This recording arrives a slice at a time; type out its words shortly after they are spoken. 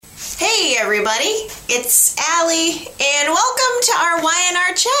Howdy, everybody. It's Allie, and welcome to our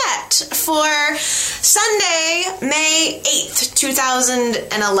Y&R chat for Sunday, May 8th,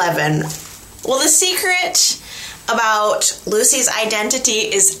 2011. Well, the secret about Lucy's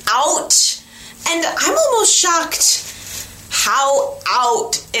identity is out, and I'm almost shocked how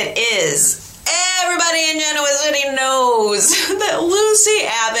out it is. Everybody in Genoa City knows that Lucy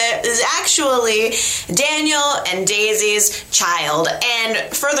Abbott is actually Daniel and Daisy's child.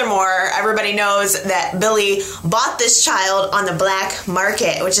 And furthermore, everybody knows that Billy bought this child on the black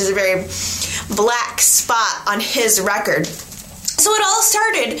market, which is a very black spot on his record. So it all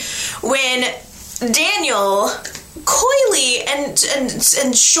started when Daniel coyly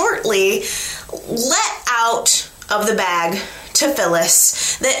and shortly let out of the bag to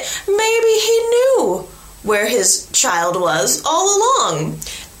Phyllis that maybe he knew where his child was all along.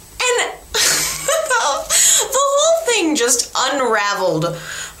 And the whole thing just unraveled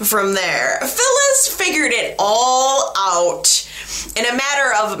from there. Phyllis figured it all out in a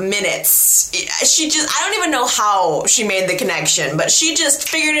matter of minutes. I don't even know how she made the connection, but she just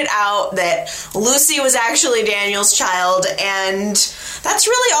figured it out that Lucy was actually Daniel's child, and that's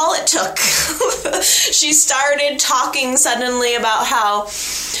really all it took. She started talking suddenly about how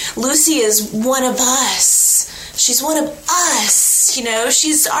Lucy is one of us. She's one of us, you know,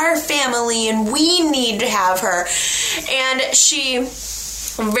 she's our family and we need to have her. And she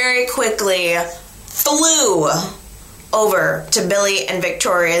very quickly flew over to Billy and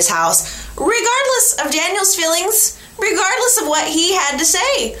Victoria's house, regardless of Daniel's feelings, regardless of what he had to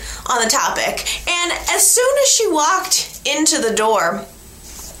say on the topic. And as soon as she walked through the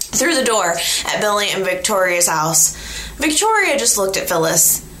door at Billy and Victoria's house, Victoria just looked at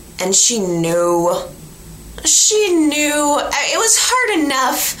Phyllis and she knew. It was hard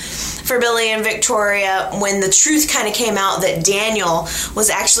enough for Billy and Victoria when the truth kind of came out that Daniel was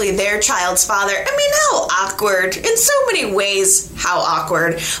actually their child's father. I mean, how awkward. In so many ways, how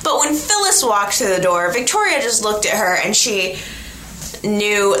awkward. But when Phyllis walked through the door, Victoria just looked at her and she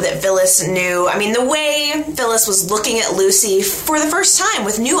knew that Phyllis knew. I mean, the way Phyllis was looking at Lucy for the first time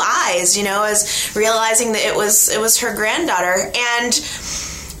with new eyes, you know, as realizing that it was her granddaughter. And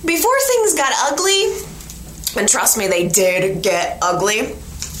before things got ugly, and trust me, they did get ugly,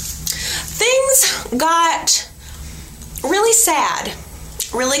 things got really sad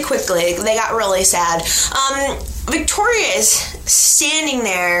really quickly. They got really sad. Victoria is standing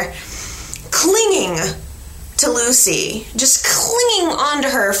there clinging to Lucy, just clinging onto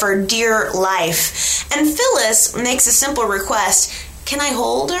her for dear life. And Phyllis makes a simple request, "Can I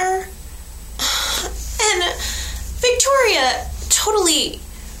hold her?" And Victoria totally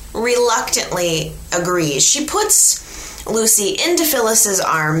reluctantly agrees. She puts Lucy into Phyllis's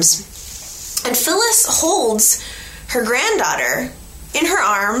arms, and Phyllis holds her granddaughter in her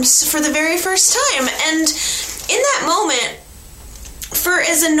arms for the very first time. And in that moment, for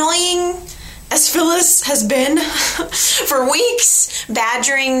as annoying as Phyllis has been for weeks,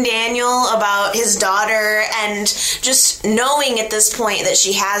 badgering Daniel about his daughter and just knowing at this point that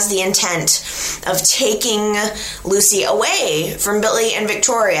she has the intent of taking Lucy away from Billy and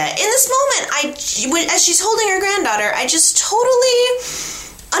Victoria, in this moment, as she's holding her granddaughter, I just totally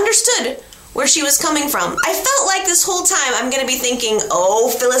understood where she was coming from. I felt like this whole time I'm going to be thinking, "Oh,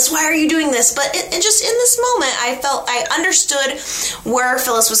 Phyllis, why are you doing this?" But it just in this moment, I understood where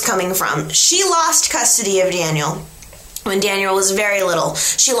Phyllis was coming from. She lost custody of Daniel when Daniel was very little.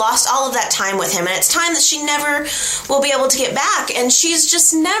 She lost all of that time with him, and it's time that she never will be able to get back. And she's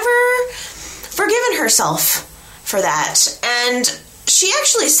just never forgiven herself for that. And she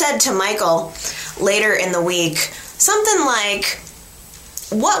actually said to Michael later in the week something like,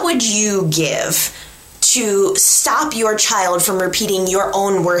 "What would you give to stop your child from repeating your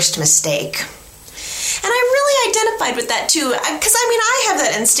own worst mistake?" And I really identified with that too, because I mean, I have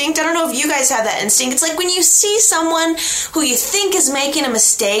that instinct. I don't know if you guys have that instinct. It's like when you see someone who you think is making a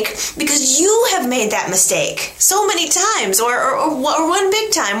mistake because you have made that mistake so many times, or one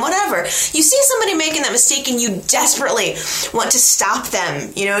big time, whatever. You see somebody making that mistake and you desperately want to stop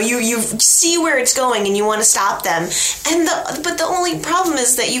them. You know, you see where it's going and you want to stop them. But the only problem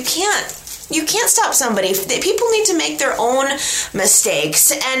is that you can't stop somebody. People need to make their own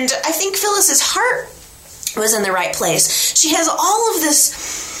mistakes. And I think Phyllis's heart was in the right place. She has all of this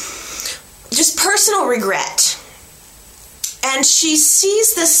just personal regret. And she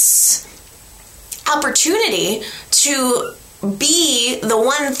sees this opportunity to be the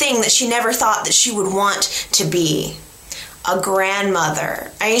one thing that she never thought that she would want to be. a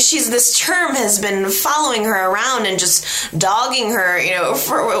grandmother. I mean, this term has been following her around and just dogging her,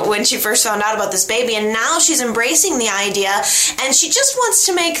 for when she first found out about this baby, and now she's embracing the idea, and she just wants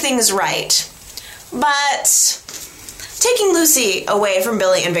to make things right. But taking Lucy away from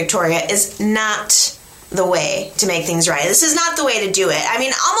Billy and Victoria is not the way to make things right. This is not the way to do it. I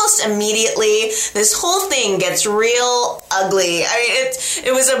mean, almost immediately, this whole thing gets real ugly. I mean,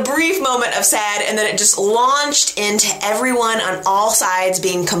 it was a brief moment of sad, and then it just launched into everyone on all sides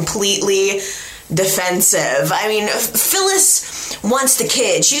being completely defensive. I mean, Phyllis wants the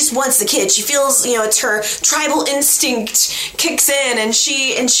kid. She just wants the kid. She feels, it's her tribal instinct kicks in, and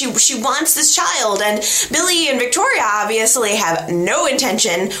she wants this child. And Billy and Victoria obviously have no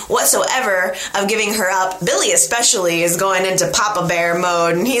intention whatsoever of giving her up. Billy especially is going into Papa Bear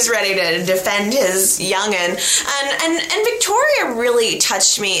mode, and he's ready to defend his youngin'. And Victoria really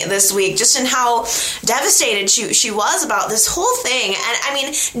touched me this week, just in how devastated she was about this whole thing. And I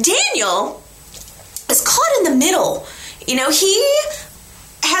mean, Daniel is caught in the middle. He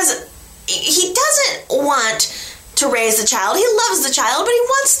doesn't want to raise the child. He loves the child, but he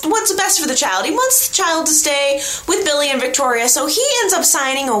wants what's best for the child. He wants the child to stay with Billy and Victoria, so he ends up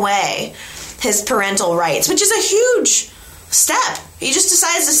signing away his parental rights, which is a huge step. He just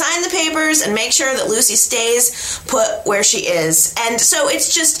decides to sign the papers and make sure that Lucy stays put where she is. And so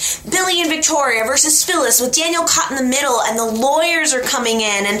it's just Billy and Victoria versus Phyllis, with Daniel caught in the middle, and the lawyers are coming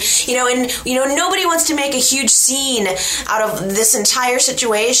in, and nobody wants to make a huge scene out of this entire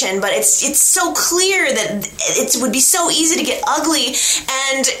situation, but it's so clear that it would be so easy to get ugly,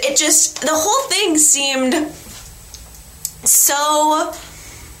 and the whole thing seemed so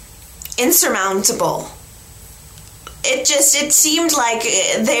insurmountable. It seemed like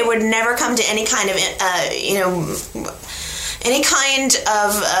they would never come to any kind of,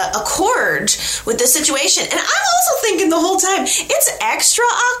 accord with the situation. And I'm also thinking the whole time, it's extra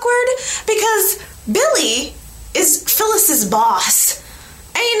awkward because Billy is Phyllis's boss.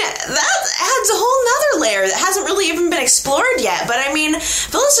 I mean, that adds a whole nother layer that hasn't really even been explored yet. But I mean,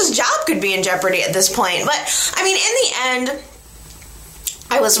 Phyllis's job could be in jeopardy at this point. But I mean, in the end,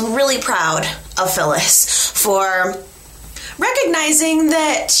 I was really proud of Phyllis for recognizing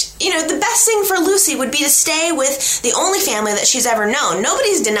that, the best thing for Lucy would be to stay with the only family that she's ever known.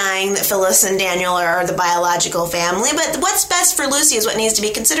 Nobody's denying that Phyllis and Daniel are the biological family, but what's best for Lucy is what needs to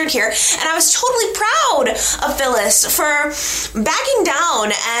be considered here. And I was totally proud of Phyllis for backing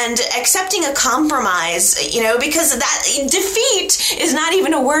down and accepting a compromise, because that defeat is not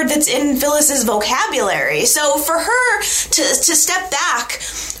even a word that's in Phyllis's vocabulary. So for her to step back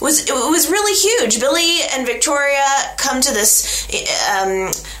was really huge. Billy and Victoria come to this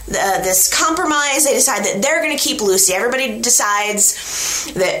compromise. They decide that they're going to keep Lucy. Everybody decides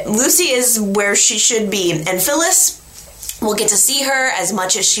that Lucy is where she should be, and Phyllis will get to see her as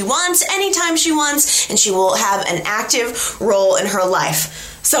much as she wants, anytime she wants, and she will have an active role in her life.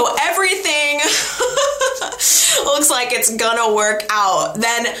 So everything looks like it's gonna work out.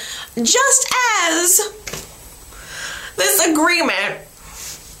 Then, just as this agreement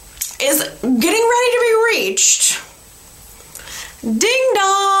is getting ready to be reached, ding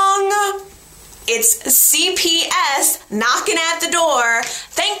dong! It's CPS knocking at the door.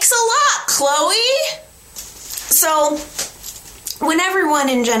 Thanks a lot, Chloe! So, when everyone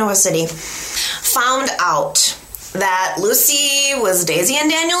in Genoa City found out that Lucy was Daisy and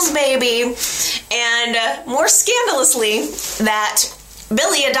Daniel's baby, and more scandalously, that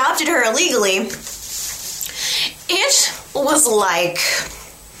Billy adopted her illegally, it was like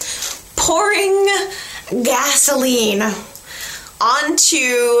pouring gasoline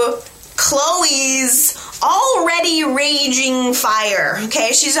onto Chloe's already raging fire.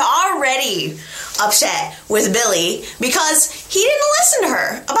 Okay, she's already upset with Billy because he didn't listen to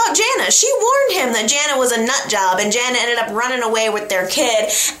her about Jana. She warned him that Jana was a nut job, and Jana ended up running away with their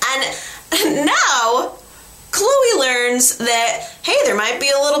kid. And now Chloe learns that, hey, there might be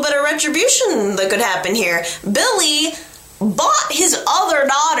a little bit of retribution that could happen here. Billy bought his other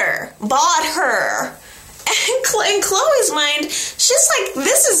daughter, bought her. And in Chloe's mind, she's like,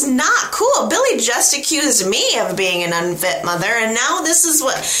 this is not cool. Billy just accused me of being an unfit mother, and now this is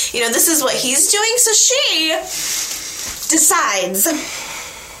what he's doing. So she decides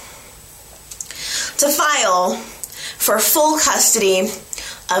to file for full custody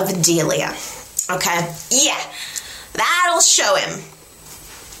of Delia. Okay? Yeah. That'll show him.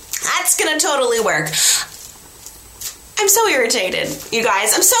 That's gonna totally work. I'm so irritated, you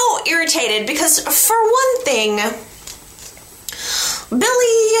guys. I'm so irritated because, for one thing,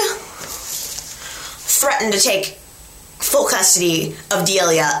 Billy threatened to take full custody of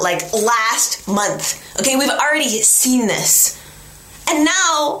Delia, like, last month. Okay, we've already seen this. And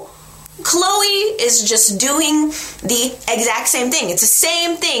now Chloe is just doing the exact same thing. It's the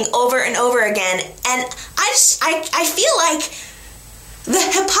same thing over and over again. And I feel like the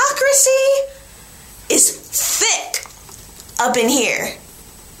hypocrisy is thick up in here.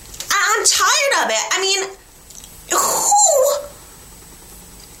 I'm tired of it. I mean, who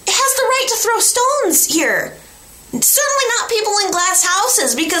has the right to throw stones here? Certainly not people in glass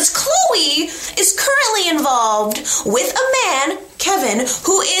houses, because Chloe is currently involved with a man, Kevin,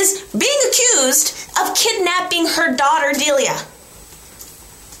 who is being accused of kidnapping her daughter, Delia.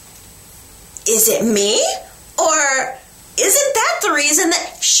 Is it me? Or isn't that the reason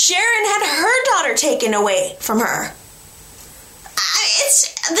that Sharon had her daughter taken away from her?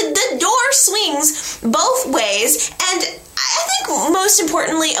 The door swings both ways, and I think most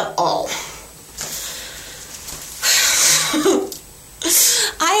importantly of all,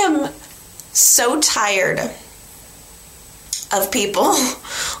 I am so tired of people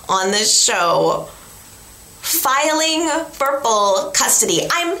on this show filing for full custody.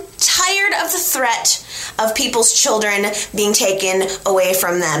 I'm tired of the threat of people's children being taken away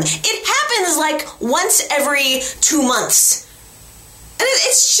from them. It happens like once every 2 months. And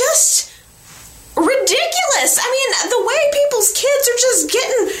it's just ridiculous. I mean, the way people's kids are just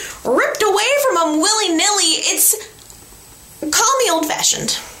getting ripped away from them willy-nilly, call me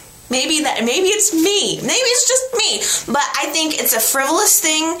old-fashioned. Maybe it's me. Maybe it's just me. But I think it's a frivolous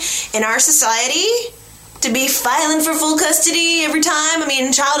thing in our society to be filing for full custody every time. I mean,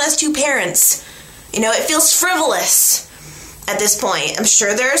 a child has 2 parents. You know, it feels frivolous at this point. I'm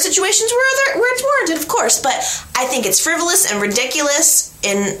sure there are situations where it's warranted, of course, but I think it's frivolous and ridiculous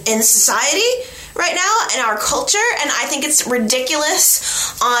in society right now, in our culture, and I think it's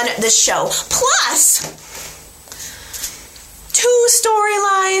ridiculous on this show. Plus, 2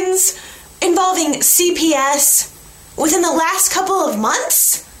 storylines involving CPS within the last couple of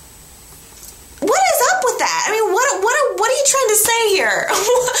months? What is up with that? I mean, what are you trying to say here?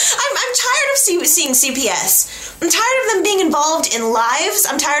 I'm tired of seeing CPS. I'm tired of them being involved in lives.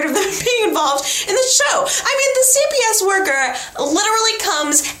 I'm tired of them being involved in the show. I mean, the CPS worker literally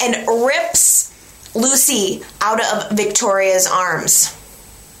comes and rips Lucy out of Victoria's arms.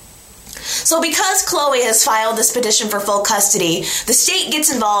 So because Chloe has filed this petition for full custody, the state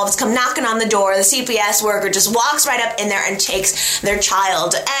gets involved, come knocking on the door, the CPS worker just walks right up in there and takes their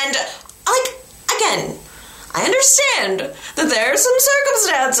child. And, again, I understand that there are some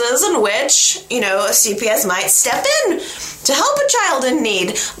circumstances in which, a CPS might step in to help a child in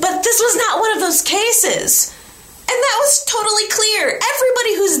need, but this was not one of those cases. And that was totally clear.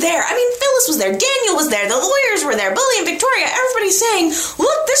 Everybody who's there, I mean, Phyllis was there, Daniel was there, the lawyers were there, Billy and Victoria, everybody's saying,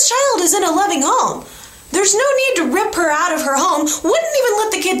 look, this child is in a loving home. There's no need to rip her out of her home. Wouldn't even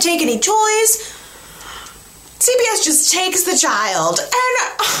let the kid take any toys. CPS just takes the child, and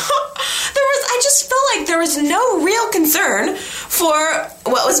I just felt like there was no real concern for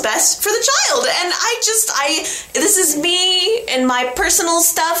what was best for the child, and this is me and my personal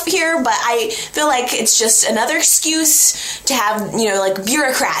stuff here, but I feel like it's just another excuse to have,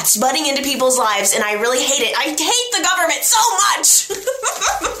 bureaucrats butting into people's lives, and I really hate it. I hate the government so much!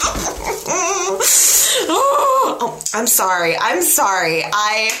 Oh, I'm sorry.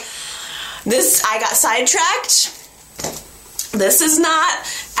 I got sidetracked. This is not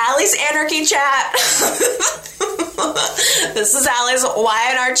Allie's Anarchy chat. This is Allie's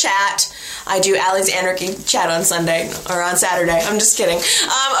YNR chat. I do Allie's Anarchy chat on Sunday, or on Saturday. I'm just kidding.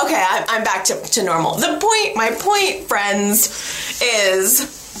 Okay, I'm back to normal. My point, friends,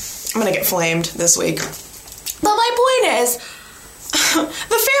 is... I'm gonna get flamed this week. But my point is...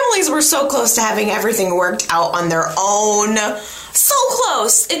 the families were so close to having everything worked out on their own. So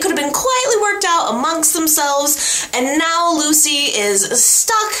close. It could have been quietly worked out amongst themselves, and now Lucy is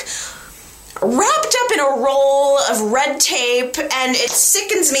stuck, wrapped up in a roll of red tape, and it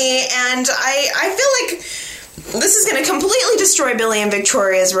sickens me, and I feel like this is going to completely destroy Billy and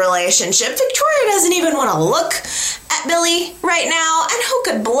Victoria's relationship. Victoria doesn't even want to look at Billy right now, and who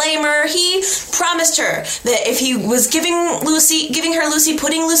could blame her? He promised her that if he was giving her Lucy,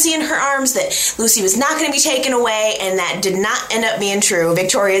 putting Lucy in her arms, that Lucy was not going to be taken away, and that did not end up being true.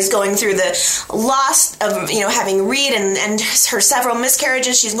 Victoria is going through the loss of, having Reed and her several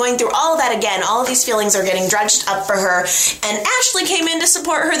miscarriages. She's going through all of that again. All of these feelings are getting dredged up for her, and Ashley came in to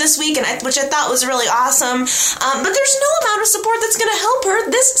support her this week, which I thought was really awesome. But there's no amount of support that's going to help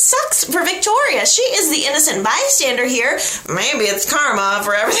her. This sucks for Victoria. She is the innocent bystander here. Maybe it's karma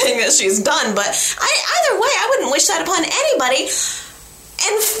for everything that she's done, but either way, I wouldn't wish that upon anybody.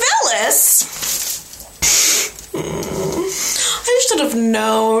 And Phyllis... should have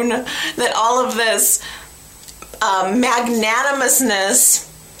known that all of this magnanimousness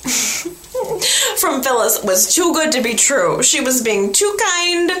from Phyllis was too good to be true. She was being too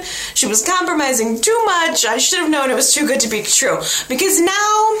kind. She was compromising too much. I should have known it was too good to be true. Because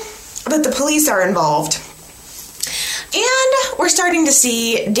now that the police are involved, and we're starting to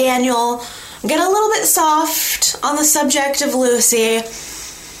see Daniel get a little bit soft on the subject of Lucy,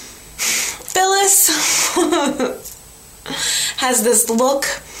 Phyllis has this look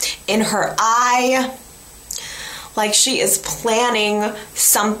in her eye like she is planning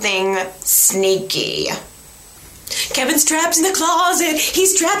something sneaky. Kevin's trapped in the closet.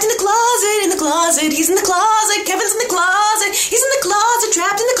 He's trapped in the closet, in the closet. He's in the closet. Kevin's in the closet. He's in the closet,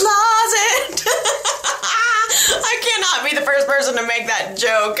 trapped in the closet. I cannot be the first person to make that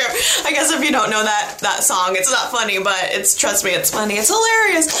joke. I guess if you don't know that song, it's not funny, but trust me, it's funny. It's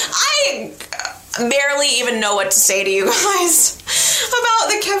hilarious. I barely even know what to say to you guys about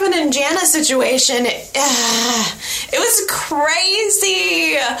the Kevin and Jana situation. It was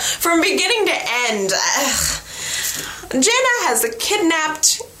crazy from beginning to end. Jana has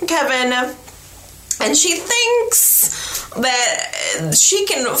kidnapped Kevin, and she thinks that she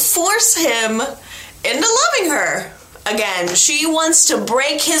can force him into loving her again. She wants to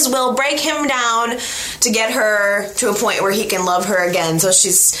break his will, break him down to get her to a point where he can love her again. So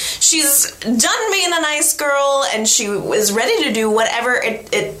she's done being a nice girl, and she is ready to do whatever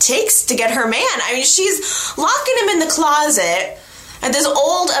it takes to get her man. I mean, she's locking him in the closet at this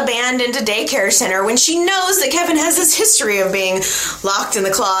old abandoned daycare center when she knows that Kevin has this history of being locked in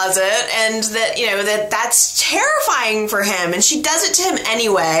the closet, and that that's terrifying for him, and she does it to him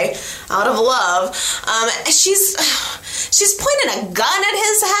anyway out of love. She's pointing a gun at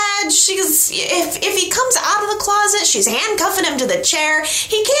his head. If he comes out of the closet, she's handcuffing him to the chair.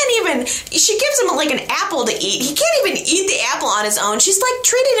 She gives him like an apple to eat. He can't even eat the apple on his own. She's like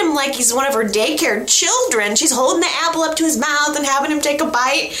treating him like he's one of her daycare children. She's holding the apple up to his mouth and having him take a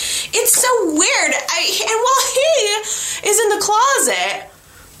bite. It's so weird. And while he is in the closet,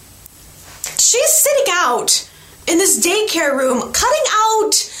 she's sitting out in this daycare room, cutting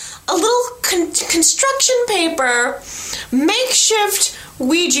out a little construction paper, makeshift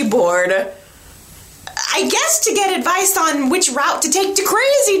Ouija board, I guess to get advice on which route to take to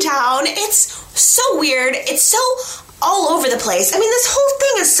Crazy Town. It's so weird. It's so all over the place. I mean, this whole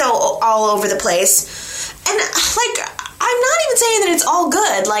thing is so all over the place. And, I'm not even saying that it's all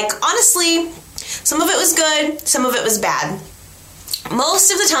good. Honestly, some of it was good, some of it was bad. Most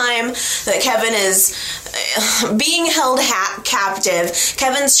of the time that Kevin is being held captive,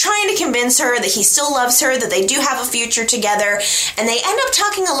 Kevin's trying to convince her that he still loves her, that they do have a future together, and they end up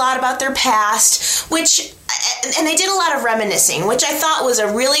talking a lot about their past, and they did a lot of reminiscing, which I thought was a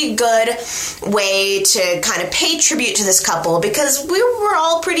really good way to kind of pay tribute to this couple, because we were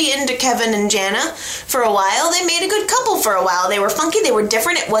all pretty into Kevin and Jana for a while. They made a good couple for a while. They were funky, they were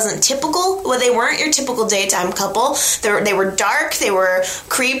different, it wasn't typical. Well, they weren't your typical daytime couple. They were dark, they were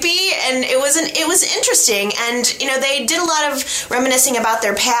creepy, and it was interesting. And, they did a lot of reminiscing about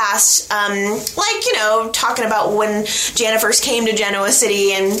their past, talking about when Jana first came to Genoa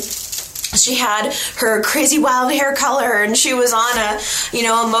City, and she had her crazy wild hair color, and she was on a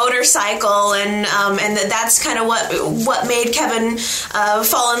motorcycle, and that's kind of what made Kevin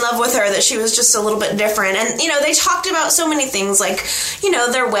fall in love with her, that she was just a little bit different. And, they talked about so many things, like,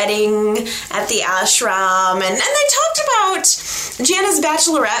 their wedding at the ashram, and they talked about Jana's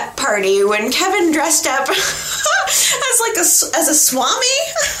bachelorette party when Kevin dressed up as a swami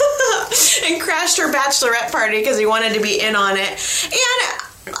and crashed her bachelorette party because he wanted to be in on it. And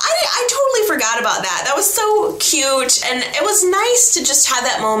I totally forgot about that. That was so cute, and it was nice to just have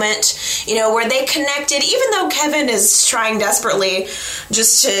that moment, where they connected, even though Kevin is trying desperately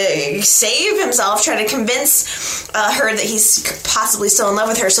just to save himself, trying to convince her that he's possibly still in love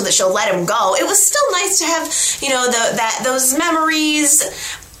with her so that she'll let him go. It was still nice to have, those memories,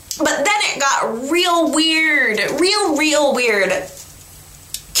 but then it got real weird, real weird.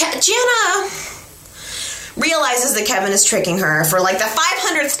 Jana realizes that Kevin is tricking her for the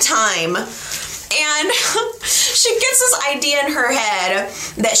 500th time, and she gets this idea in her head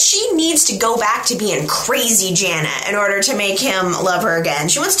that she needs to go back to being crazy Jana in order to make him love her again.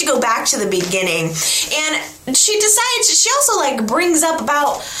 She wants to go back to the beginning, and she decides, she also brings up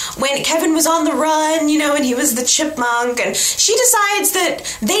about when Kevin was on the run, and he was the chipmunk, and she decides that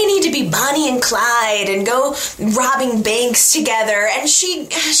they need to be Bonnie and Clyde and go robbing banks together, and she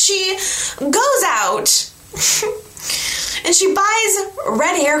goes out and she buys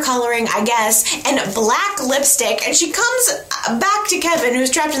red hair coloring, I guess, and black lipstick, and she comes back to Kevin, who's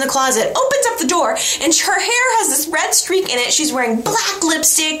trapped in the closet, opens up the door, and her hair has this red streak in it. She's wearing black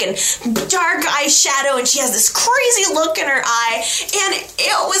lipstick and dark eyeshadow, and she has this crazy look in her eye, and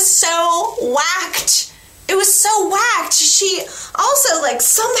it was so whacked. It was so whacked. She also, like,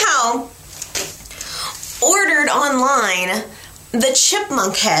 somehow ordered online the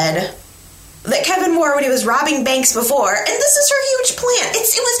chipmunk head that Kevin wore when he was robbing banks before, and this is her huge plan.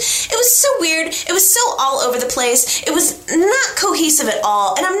 It was so weird. It was so all over the place. It was not cohesive at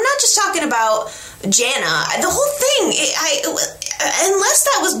all, and I'm not just talking about Jana. The whole thing, unless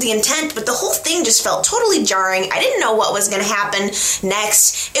that was the intent, but the whole thing just felt totally jarring. I didn't know what was going to happen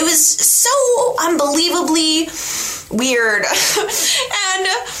next. It was so unbelievably weird. And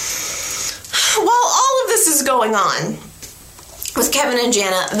while all of this is going on with Kevin and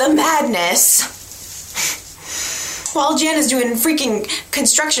Jana, the madness, while Jana's doing freaking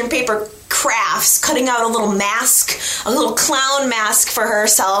construction paper crafts, cutting out a little mask, a little clown mask for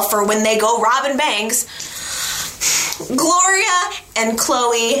herself for when they go robbing banks, Gloria and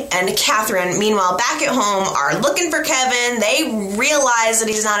Chloe and Catherine, meanwhile, back at home, are looking for Kevin. They realize that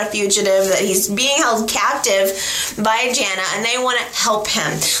he's not a fugitive, that he's being held captive by Jana, and they want to help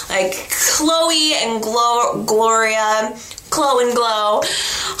him. Like, Chloe and Gloria, Chloe and Glow,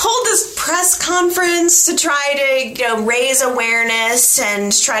 hold this press conference to try to, raise awareness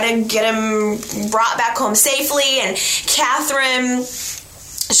and try to get him brought back home safely. And Catherine,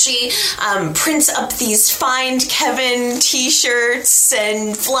 she prints up these Find Kevin t-shirts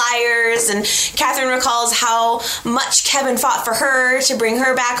and flyers, and Catherine recalls how much Kevin fought for her to bring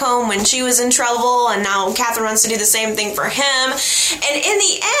her back home when she was in trouble, and now Catherine wants to do the same thing for him. And in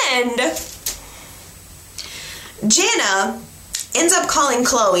the end, Jana ends up calling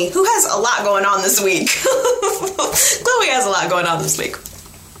Chloe, who has a lot going on this week. Chloe has a lot going on this week.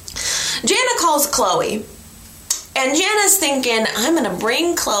 Jana calls Chloe, and Jana's thinking, I'm going to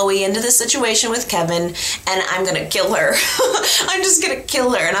bring Chloe into this situation with Kevin, and I'm going to kill her. I'm just going to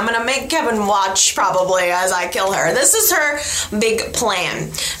kill her, and I'm going to make Kevin watch, probably, as I kill her. This is her big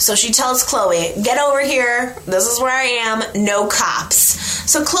plan. So she tells Chloe, get over here. This is where I am. No cops.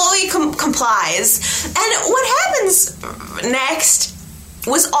 So Chloe complies, and what happens next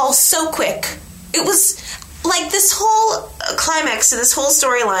was all so quick. It was like this whole climax to this whole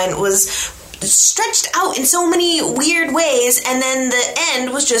storyline was stretched out in so many weird ways, and then the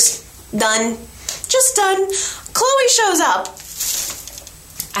end was just done. Just done. Chloe shows up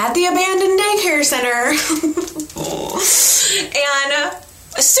at the abandoned daycare center, and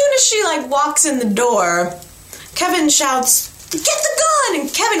as soon as she walks in the door, Kevin shouts, get the gun!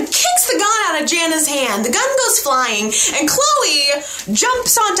 And Kevin kicks the gun out of Jana's hand. The gun goes flying, and Chloe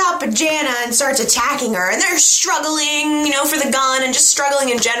jumps on top of Jana and starts attacking her. And they're struggling, for the gun and just struggling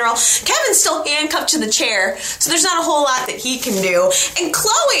in general. Kevin's still handcuffed to the chair, so there's not a whole lot that he can do. And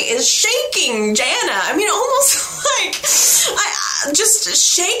Chloe is shaking Jana. Almost just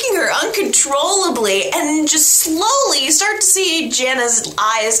shaking her uncontrollably, and just slowly you start to see Jana's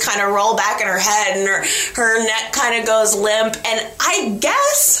eyes kind of roll back in her head, and her neck kind of goes limp. And I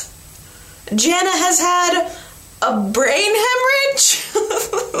guess Jana has had a brain hemorrhage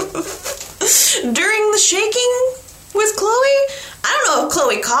during the shaking with Chloe. I don't know if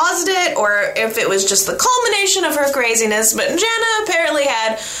Chloe caused it or if it was just the culmination of her craziness, but Jana apparently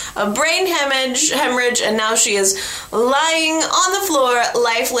had a brain hemorrhage, and now she is lying on the floor,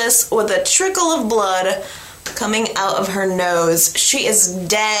 lifeless, with a trickle of blood coming out of her nose. She is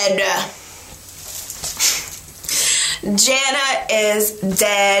dead. Jana is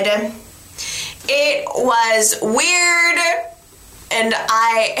dead. It was weird, and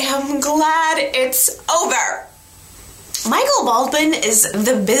I am glad it's over. Michael Baldwin is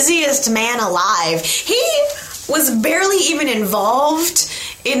the busiest man alive. He was barely even involved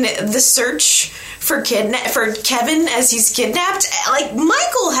in the search for Kevin as he's kidnapped.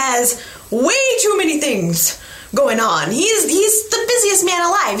 Michael has way too many things going on. He's the busiest man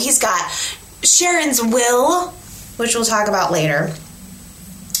alive. He's got Sharon's will, which we'll talk about later.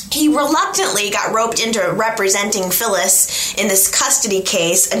 He reluctantly got roped into representing Phyllis in this custody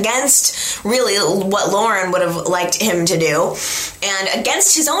case against really what Lauren would have liked him to do, and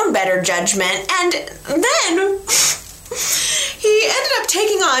against his own better judgment. And then he ended up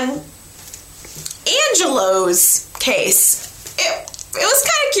taking on Angelo's case. It was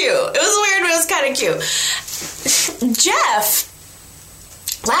kind of cute. It was weird, but it was kind of cute. Jeff,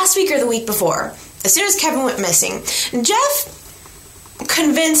 last week or the week before, as soon as Kevin went missing, Jeff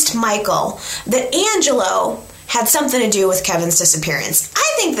convinced Michael that Angelo had something to do with Kevin's disappearance.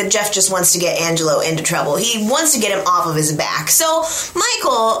 I think that Jeff just wants to get Angelo into trouble. He wants to get him off of his back. So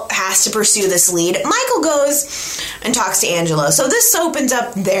Michael has to pursue this lead. Michael goes and talks to Angelo. So this opens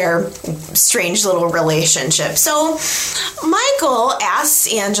up their strange little relationship. So Michael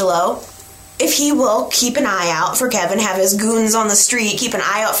asks Angelo if he will keep an eye out for Kevin, have his goons on the street keep an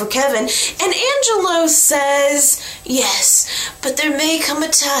eye out for Kevin. And Angelo says, yes, but there may come a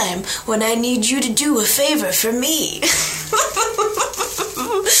time when I need you to do a favor for me.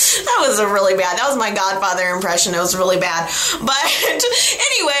 That was that was my Godfather impression. It was really bad. But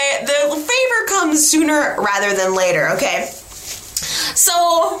anyway, the favor comes sooner rather than later, okay?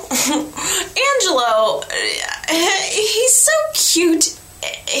 So, Angelo, he's so cute.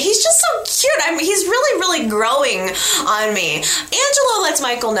 He's just so cute. I mean, he's really, really growing on me. Angelo lets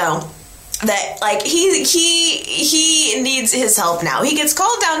Michael know that, like, he needs his help now. He gets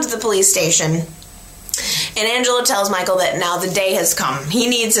called down to the police station, and Angelo tells Michael that now the day has come. He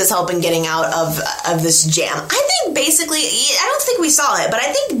needs his help in getting out of this jam. I think basically, I don't think we saw it, but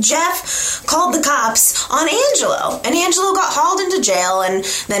I think Jeff called the cops on Angelo, and Angelo got hauled into jail, and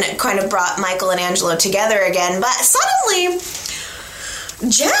then it kind of brought Michael and Angelo together again. But suddenly,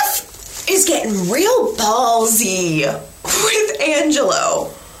 Jeff is getting real ballsy with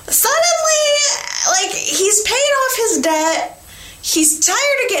Angelo. Suddenly, like, he's paying off his debt. He's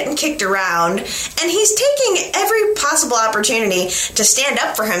tired of getting kicked around, and he's taking every possible opportunity to stand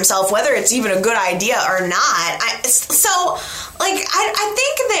up for himself, whether it's even a good idea or not. I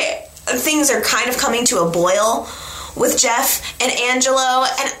think that things are kind of coming to a boil with Jeff and Angelo,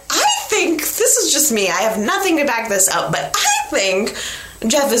 and I think, this is just me, I have nothing to back this up, but I think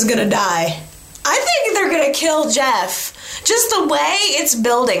Jeff is gonna die. I think they're gonna kill Jeff. Just the way it's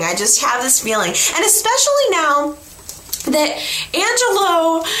building, I just have this feeling. And especially now that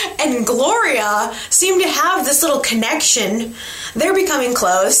Angelo and Gloria seem to have this little connection. They're becoming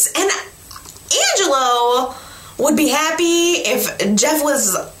close. And Angelo would be happy if Jeff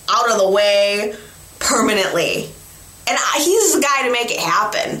was out of the way permanently. And he's the guy to make it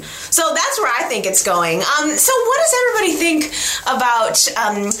happen. So that's where I think it's going. So what does everybody think about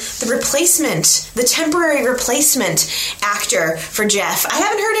the replacement, the temporary replacement actor for Jeff? I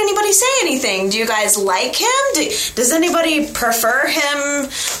haven't heard anybody say anything. Do you guys like him? Does anybody prefer him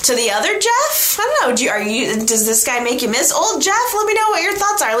to the other Jeff? I don't know. Does this guy make you miss old Jeff? Let me know what your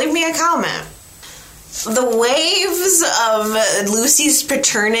thoughts are. Leave me a comment. The waves of Lucy's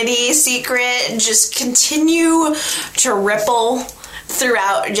paternity secret just continue to ripple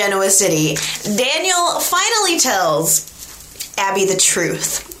throughout Genoa City. Daniel finally tells Abby the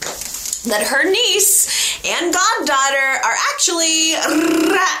truth, that her niece and goddaughter are actually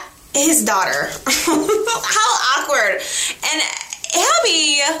his daughter. How awkward. And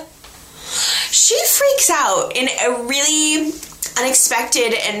Abby, she freaks out in a really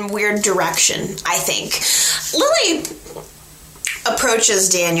unexpected and weird direction, I think. Lily approaches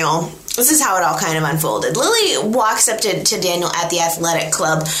Daniel. This is how it all kind of unfolded. Lily walks up to Daniel at the athletic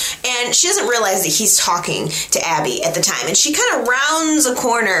club, and she doesn't realize that he's talking to Abby at the time. And she kind of rounds a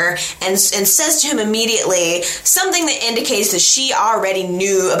corner and says to him immediately something that indicates that she already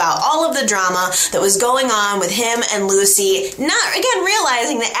knew about all of the drama that was going on with him and Lucy, not, again,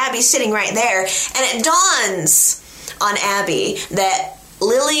 realizing that Abby's sitting right there. And it dawns on Abby that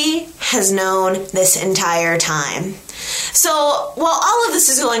Lily has known this entire time. So while all of this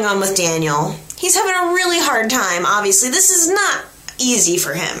is going on with Daniel, he's having a really hard time. Obviously, this is not easy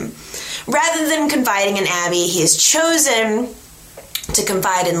for him. Rather than confiding in Abby, he has chosen to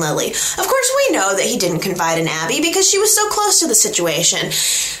confide in Lily. Of course, we know that he didn't confide in Abby because she was so close to the situation.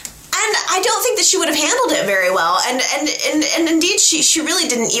 And I don't think that she would have handled it very well. And indeed, she really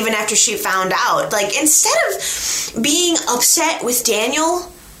didn't, even after she found out. Like, instead of being upset with Daniel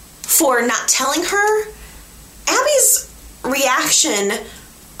for not telling her, Abby's reaction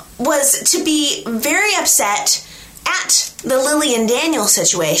was to be very upset at the Lily and Daniel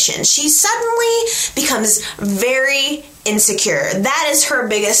situation. She suddenly becomes very insecure. That is her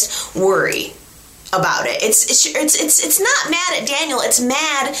biggest worry about it. It's not mad at Daniel. It's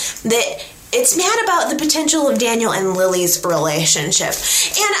mad about the potential of Daniel and Lily's relationship.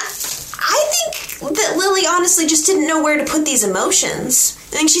 And I think that Lily honestly just didn't know where to put these emotions.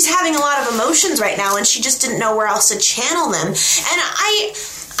 I think she's having a lot of emotions right now, and she just didn't know where else to channel them. And I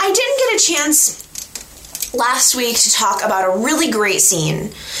didn't get a chance last week to talk about a really great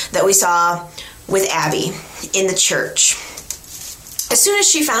scene that we saw with Abby in the church. As soon as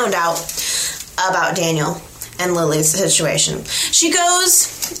she found out about Daniel and Lily's situation, she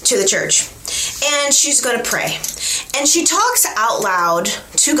goes to the church and she's going to pray. And she talks out loud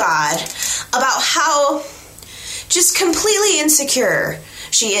to God about how just completely insecure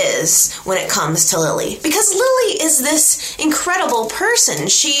she is when it comes to Lily. Because Lily is this incredible person.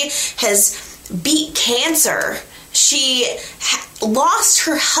 She has beat cancer. She lost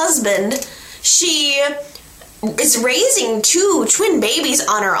her husband. She is raising 2 twin babies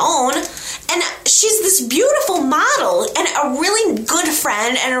on her own. And she's this beautiful model and a really good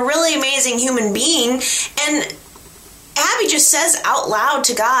friend and a really amazing human being. And Abby just says out loud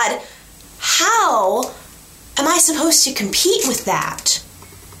to God, how am I supposed to compete with that?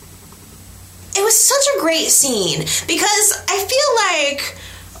 It was such a great scene because I feel like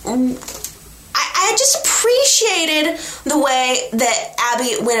I just appreciated the way that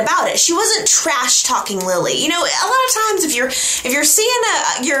Abby went about it. She wasn't trash talking Lily. You know, a lot of times if you're seeing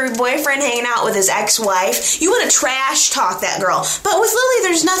your boyfriend hanging out with his ex-wife, you want to trash talk that girl. But with Lily,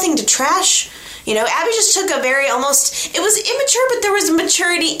 there's nothing to trash. You know, Abby just took a very almost, it was immature, but there was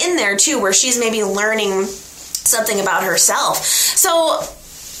maturity in there too, where she's maybe learning something about herself. So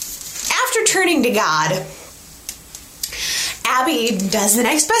after turning to God, Abby does the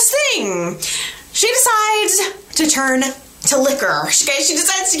next best thing. She decides to turn to liquor. She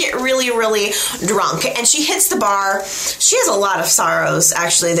decides to get really, really drunk, and she hits the bar. She has a lot of sorrows,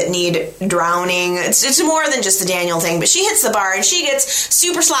 actually, that need drowning. It's more than just the Daniel thing, but she hits the bar, and she gets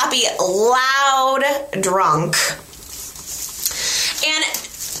super sloppy, loud, drunk. And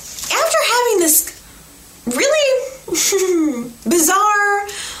after having this really bizarre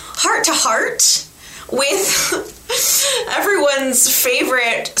heart-to-heart with everyone's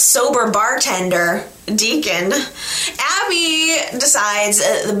favorite sober bartender, Deacon, Abby decides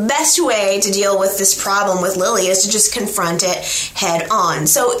the best way to deal with this problem with Lily is to just confront it head on.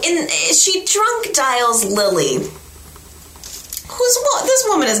 So she drunk dials Lily. This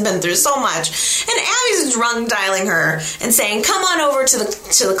woman has been through so much, and Abby's drunk dialing her and saying, "Come on over to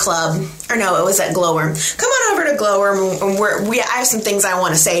the club." Or no, it was at Glowworm. "Come on over to Glowworm. I have some things I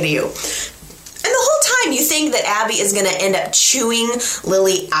want to say to you." And the whole time you think that Abby is going to end up chewing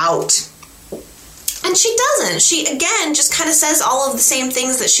Lily out. And she doesn't. She, again, just kind of says all of the same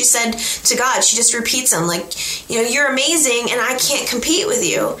things that she said to God. She just repeats them, like, you know, "You're amazing and I can't compete with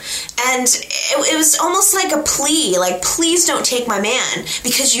you." And it was almost like a plea, like, "Please don't take my man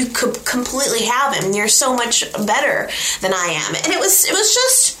because you could completely have him. You're so much better than I am." And it was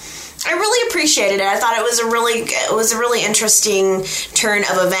just, I really appreciated it. I thought it was a really interesting turn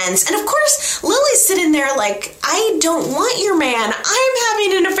of events. And of course, Lily's sitting there like, "I don't want your man. I'm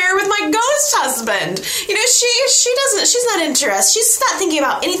having an affair with my ghost husband." You know, she's not interested. She's not thinking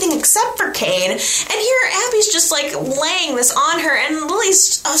about anything except for Cain. And here Abby's just like laying this on her, and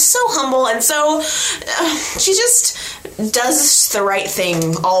Lily's so humble, and so she just does the right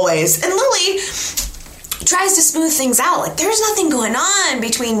thing always. And Lily tries to smooth things out, like, "There's nothing going on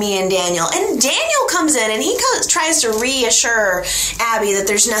between me and Daniel." And Daniel comes in and he tries to reassure Abby that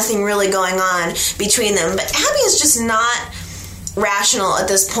there's nothing really going on between them. But Abby is just not rational at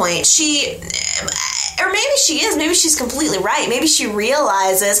this point. Or maybe she is, maybe she's completely right. Maybe she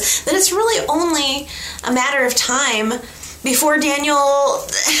realizes that it's really only a matter of time before Daniel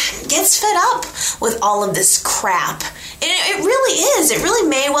gets fed up with all of this crap. And it really is. It really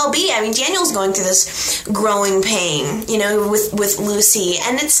may well be. I mean, Daniel's going through this growing pain, you know, with Lucy.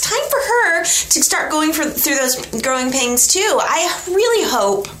 And it's time for her to start going through those growing pains, too. I really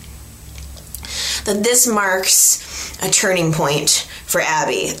hope that this marks a turning point for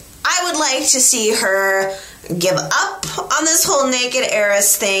Abby. I would like to see her give up on this whole naked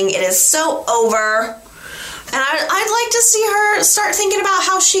heiress thing. It is so over. And I'd like to see her start thinking about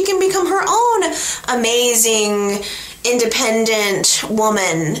how she can become her own amazing, independent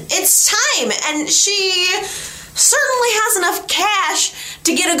woman. It's time, and she certainly has enough cash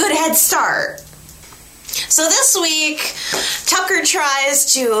to get a good head start. So this week, Tucker tries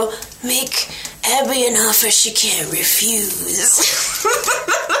to make Abby an offer she can't refuse.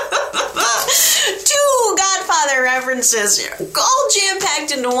 2 Godfather references, all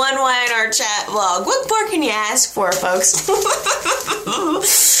jam-packed into one Wine Our Chat vlog. What more can you ask for, folks?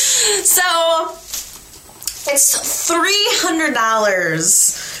 So, it's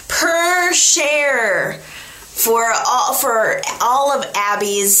 $300 per share for all of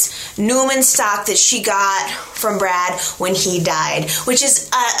Abby's Newman stock that she got from Brad when he died, which is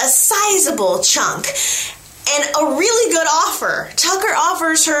a sizable chunk. And a really good offer. Tucker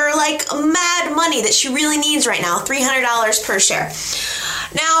offers her like mad money that she really needs right now, $300 per share.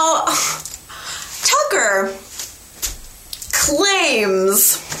 Now, Tucker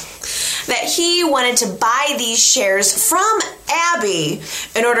claims that he wanted to buy these shares from Abby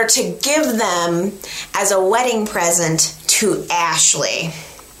in order to give them as a wedding present to Ashley.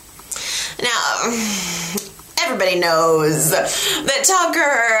 Now, everybody knows that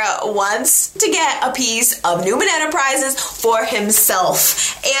Tucker wants to get a piece of Newman Enterprises for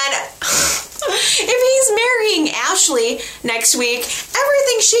himself. And if he's marrying Ashley next week,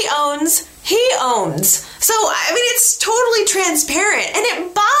 everything she owns, he owns. So, I mean, it's totally transparent, and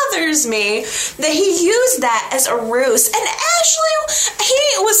it bothers me that he used that as a ruse. And Ashley,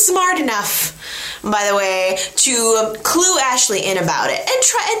 he was smart enough, by the way, to clue Ashley in about it and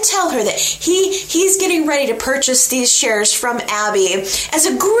try and tell her that he's getting ready to purchase these shares from Abby as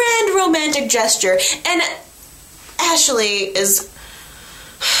a grand romantic gesture. And Ashley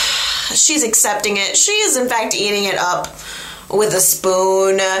she's accepting it. She is, in fact, eating it up with a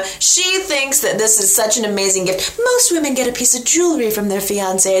spoon. She thinks that this is such an amazing gift. Most women get a piece of jewelry from their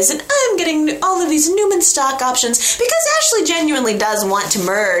fiancés, and I'm getting all of these Newman stock options because Ashley genuinely does want to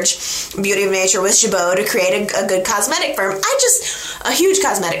merge Beauty of Nature with Jabot to create a good cosmetic firm. A huge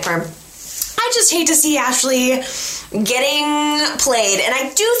cosmetic firm. I just hate to see Ashley getting played, and I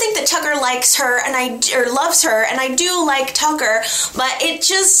do think that Tucker likes her or loves her, and I do like Tucker, but I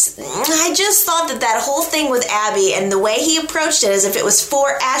just thought that whole thing with Abby and the way he approached it as if it was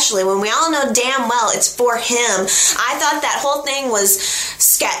for Ashley when we all know damn well it's for him. I thought that whole thing was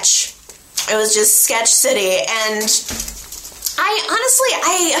sketch. It was just sketch city, and I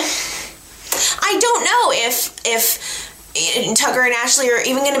don't know if Tucker and Ashley are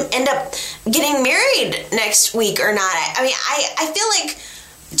even going to end up getting married next week or not. I mean, I feel like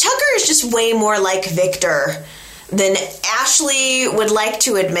Tucker is just way more like Victor than Ashley would like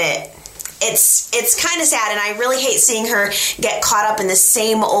to admit. It's kind of sad, and I really hate seeing her get caught up in the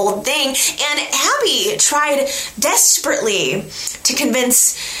same old thing. And Abby tried desperately to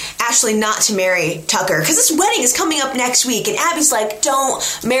convince Ashley not to marry Tucker because this wedding is coming up next week, and Abby's like, don't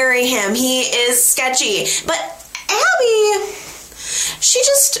marry him. He is sketchy. But Abby, she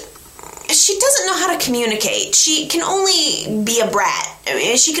doesn't know how to communicate. She can only be a brat. I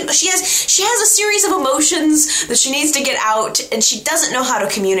mean, she has a series of emotions that she needs to get out, and she doesn't know how to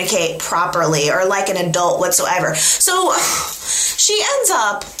communicate properly or like an adult whatsoever. So she ends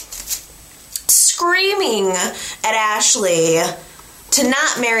up screaming at Ashley to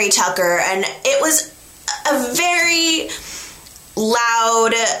not marry Tucker, and it was a very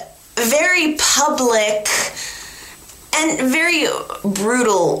loud, very public, and very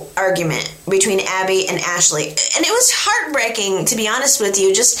brutal argument between Abby and Ashley. And it was heartbreaking, to be honest with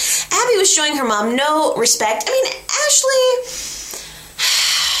you. Just, Abby was showing her mom no respect. I mean, Ashley,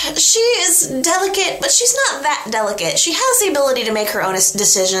 she is delicate, but she's not that delicate. She has the ability to make her own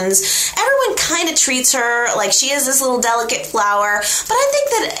decisions. Everyone kind of treats her like she is this little delicate flower. But I think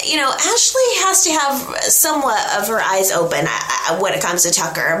that, Ashley has to have somewhat of her eyes open when it comes to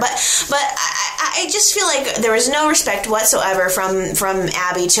Tucker. But I just feel like there was no respect whatsoever from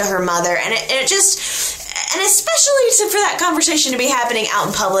Abby to her mother, and it just. And especially for that conversation to be happening out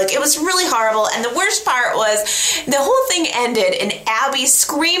in public, it was really horrible. And the worst part was the whole thing ended in Abby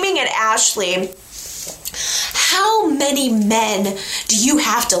screaming at Ashley, how many men do you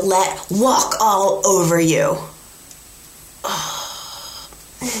have to let walk all over you?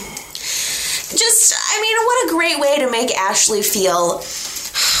 Just, what a great way to make Ashley feel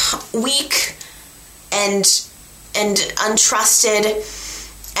weak and untrusted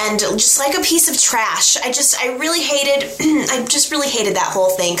and just like a piece of trash. I just really hated that whole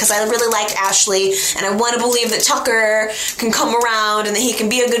thing because I really liked Ashley, and I want to believe that Tucker can come around and that he can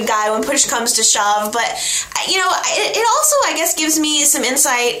be a good guy when push comes to shove. But it also, I guess, gives me some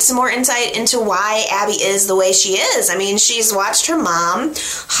more insight into why Abby is the way she is. I mean, she's watched her mom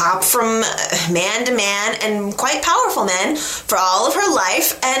hop from man to man, and quite powerful men, for all of her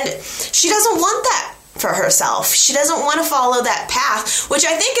life, and she doesn't want that for herself. She doesn't want to follow that path, which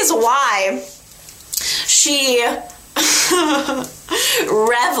I think is why she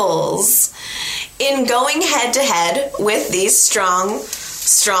revels in going head to head with these strong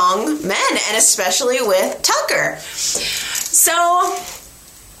men, and especially with Tucker. So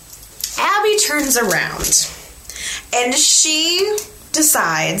Abby turns around and she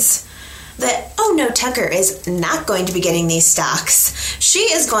decides that, oh no, Tucker is not going to be getting these stocks.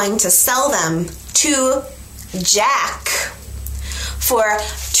 She is going to sell them to Jack for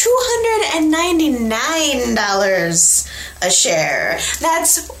 $299 a share.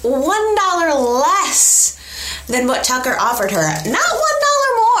 That's $1 less than what Tucker offered her. Not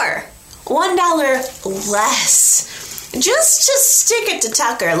 $1 more. $1 less. Just to stick it to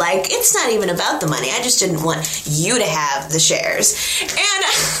Tucker. Like, it's not even about the money. I just didn't want you to have the shares. And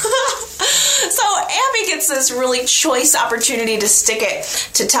so Abby gets this really choice opportunity to stick it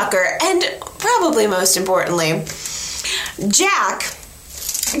to Tucker. And probably most importantly, Jack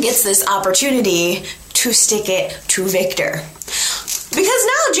gets this opportunity to stick it to Victor. Because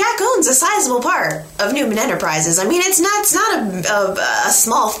now Jack owns a sizable part of Newman Enterprises. I mean, it's not a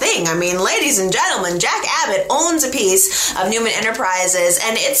small thing. I mean, ladies and gentlemen, Jack Abbott owns a piece of Newman Enterprises,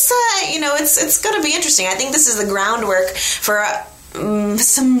 and it's it's going to be interesting. I think this is the groundwork for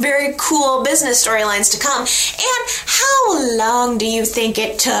some very cool business storylines to come. And how long do you think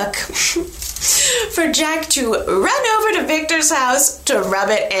it took for Jack to run over to Victor's house to rub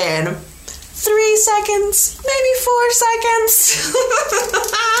it in? 3 seconds, maybe 4 seconds.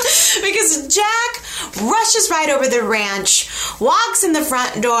 Because Jack rushes right over the ranch, walks in the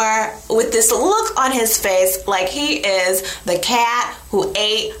front door with this look on his face like he is the cat who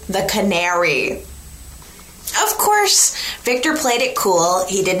ate the canary. Of course, Victor played it cool.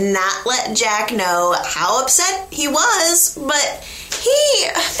 He did not let Jack know how upset he was, but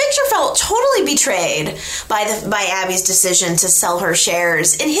Victor felt totally betrayed by Abby's decision to sell her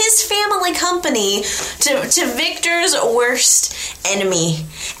shares in his family company to Victor's worst enemy.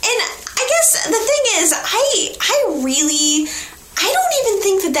 And I guess the thing is, I don't even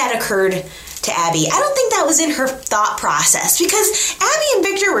think that occurred to Abby. I don't think that was in her thought process, because Abby and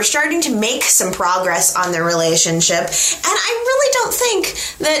Victor were starting to make some progress on their relationship, and I really don't think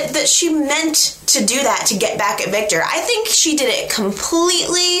that she meant to do that to get back at Victor. I think she did it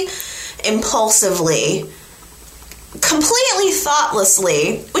completely impulsively, completely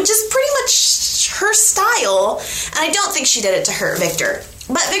thoughtlessly, which is pretty much her style, and I don't think she did it to hurt Victor.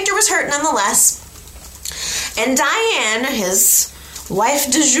 But Victor was hurt nonetheless, and Diane, his wife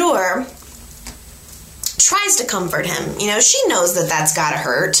du jour, tries to comfort him. You know, she knows that that's gotta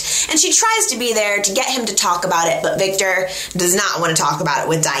hurt, and she tries to be there to get him to talk about it, but Victor does not want to talk about it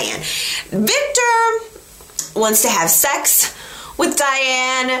with Diane. Victor wants to have sex with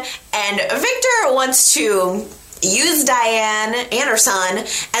Diane, and Victor wants to use Diane and her son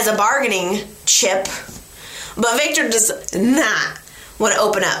as a bargaining chip, but Victor does not want to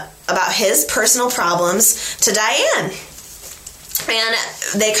open up about his personal problems to Diane. And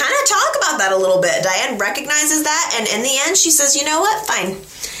they kind of talk about that a little bit. Diane recognizes that, and in the end, she says, you know what, fine.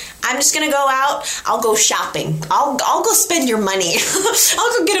 I'm just going to go out. I'll go shopping. I'll go spend your money.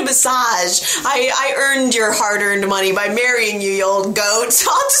 I'll go get a massage. I earned your hard-earned money by marrying you, you old goat. So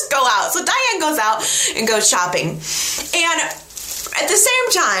I'll just go out. So Diane goes out and goes shopping. And at the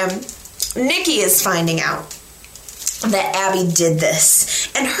same time, Nikki is finding out that Abby did this.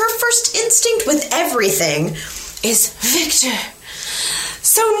 And her first instinct with everything is Victor.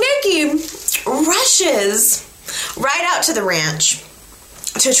 So Nikki rushes right out to the ranch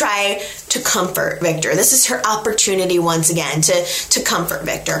to try to comfort Victor. This is her opportunity once again to comfort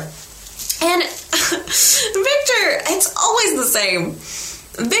Victor. And Victor, it's always the same.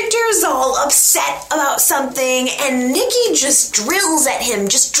 Victor's all upset about something, and Nikki just drills at him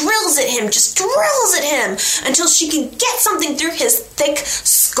until she can get something through his thick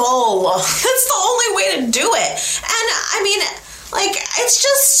skull. That's the only way to do it. And I mean, like,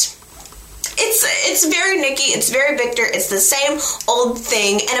 it's very Nikki, it's very Victor, it's the same old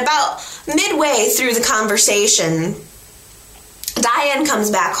thing. And about midway through the conversation, Diane comes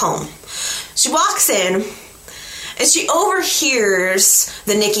back home. She walks in, and she overhears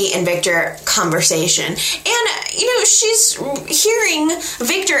the Nikki and Victor conversation. And, you know, she's hearing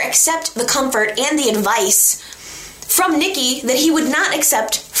Victor accept the comfort and the advice from Nikki that he would not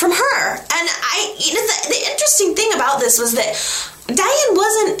accept from her. And the interesting thing about this was that Diane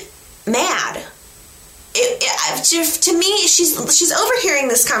wasn't mad. To me, she's overhearing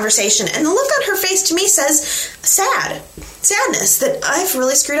this conversation, and the look on her face to me says sadness, that I've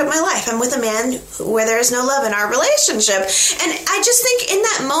really screwed up my life. I'm with a man where there is no love in our relationship. And I just think in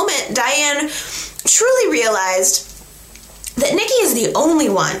that moment, Diane truly realized that Nikki is the only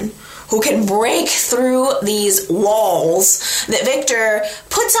one who can break through these walls that Victor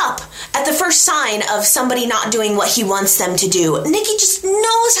puts up at the first sign of somebody not doing what he wants them to do. Nikki just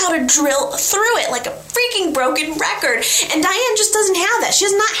knows how to drill through it like a freaking broken record, and Diane just doesn't have that. She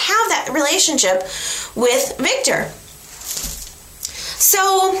does not have that relationship with Victor.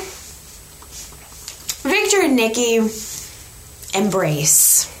 So, Victor and Nikki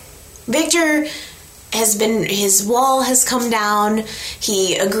embrace. Victor his wall has come down.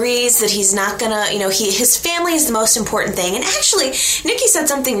 He agrees that he's not gonna, his family is the most important thing. And actually, Nikki said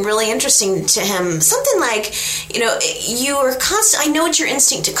something really interesting to him. Something like, I know it's your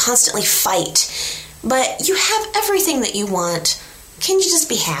instinct to constantly fight, but you have everything that you want. Can you just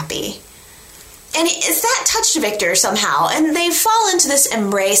be happy? And that touched Victor somehow, and they fall into this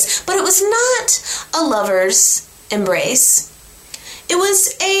embrace, but it was not a lover's embrace. It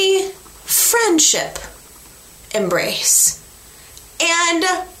was a friendship embrace. And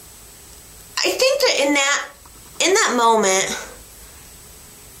I think that in that moment,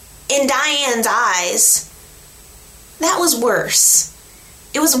 in Diane's eyes, that was worse.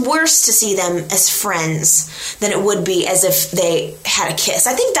 It was worse to see them as friends than it would be as if they had a kiss.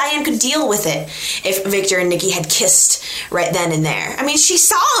 I think Diane could deal with it if Victor and Nikki had kissed right then and there. I mean, she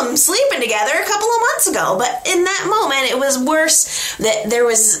saw them sleeping together a couple of months ago, but in that moment, it was worse that it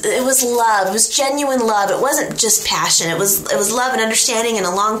was love. It was genuine love. It wasn't just passion. It was love and understanding and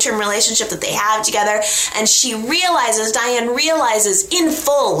a long-term relationship that they have together. And Diane realizes in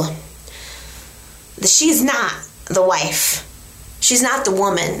full that she's not the wife. She's not the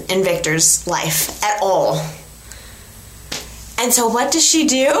woman in Victor's life at all. And so what does she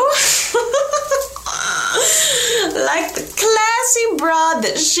do? Like the classy broad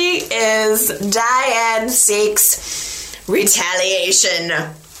that she is, Diane seeks retaliation.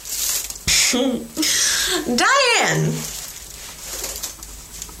 Diane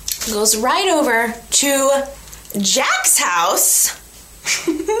goes right over to Jack's house,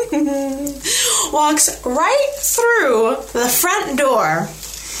 walks right through the front door,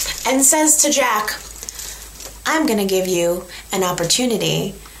 and says to Jack, I'm going to give you an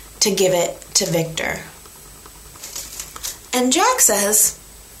opportunity to give it to Victor. And Jack says,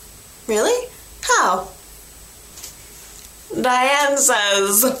 really? How? Diane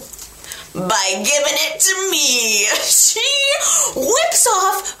says, by giving it to me. She whips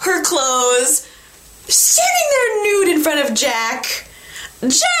off her clothes, standing there nude in front of Jack.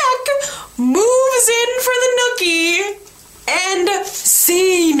 Jack moves in for the nookie, and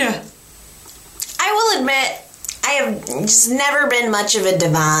scene. I will admit, I have just never been much of a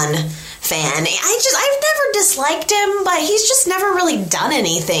Devon fan. I've never disliked him, but he's just never really done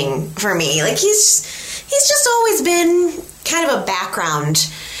anything for me. Like, he's just always been kind of a background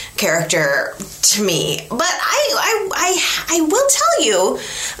character to me. But I will tell you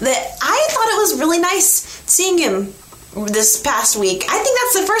that I thought it was really nice seeing him this past week. I think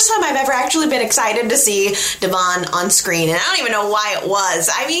that's the first time I've ever actually been excited to see Devon on screen, and I don't even know why it was.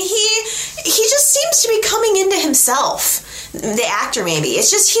 I mean, he just seems to be coming into himself. The actor, maybe.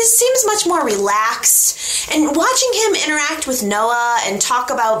 It's just, he seems much more relaxed, and watching him interact with Noah and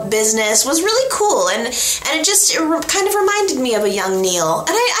talk about business was really cool, and it kind of reminded me of a young Neil, and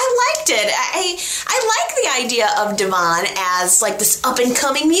I liked it. I like the idea of Devon as like this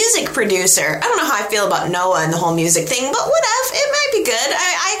up-and-coming music producer. I don't know how I feel about Noah and the whole music thing, but whatever, it might be good.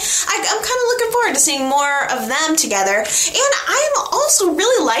 I'm kind of looking forward to seeing more of them together, and I'm also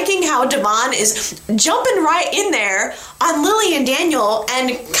really liking how Devon is jumping right in there on Lily and Daniel and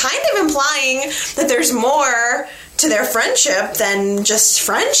kind of implying that there's more to their friendship than just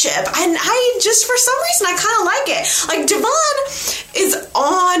friendship. And I just, for some reason, I kind of like it. Like, Devon is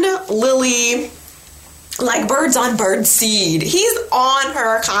on Lily like birds on bird seed. He's on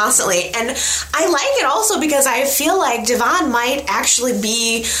her constantly. And I like it also because I feel like Devon might actually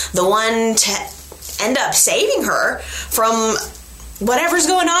be the one to end up saving her from whatever's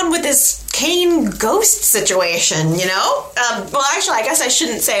going on with this Kane ghost situation, you know? Well, actually, I guess I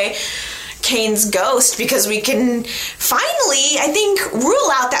shouldn't say Kane's ghost, because we can finally, I think,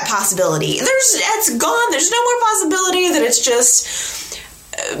 rule out that possibility. It's gone. There's no more possibility that it's just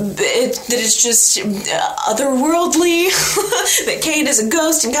otherworldly, that Kane is a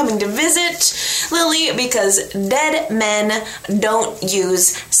ghost and coming to visit Lily, because dead men don't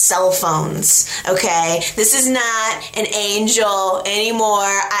use cell phones, okay? This is not an angel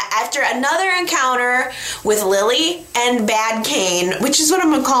anymore. After another encounter with Lily and Bad Kane, which is what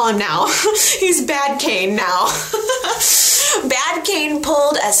I'm gonna call him now. He's Bad Kane now. Bad Kane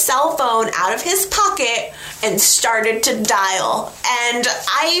pulled a cell phone out of his pocket and started to dial. And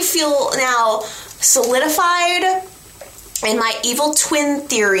I feel now solidified in my evil twin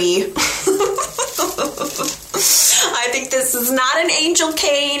theory. I think this is not an angel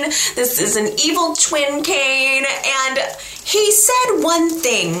Kane. This is an evil twin Kane. And he said one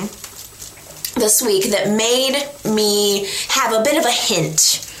thing this week that made me have a bit of a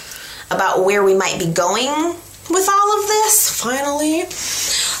hint about where we might be going with all of this, finally.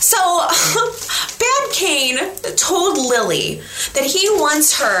 So, Bad Kane told Lily that he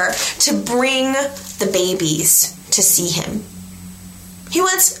wants her to bring the babies to see him. He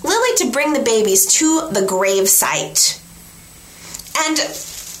wants Lily to bring the babies to the grave site. And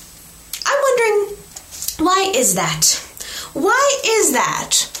I'm wondering, why is that? Why is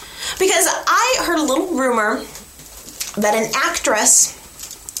that? Because I heard a little rumor that an actress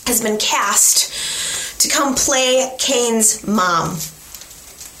has been cast to come play Kane's mom.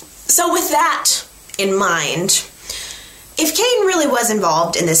 So with that in mind, if Kane really was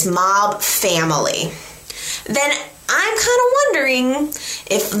involved in this mob family, then I'm kind of wondering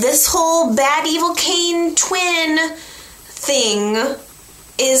if this whole bad evil Cain twin thing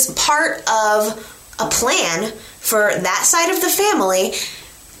is part of a plan for that side of the family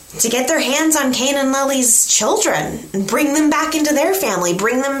to get their hands on Cain and Lily's children and bring them back into their family,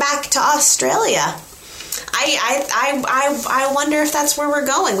 bring them back to Australia. I wonder if that's where we're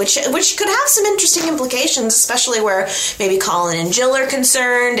going, which could have some interesting implications, especially where maybe Colin and Jill are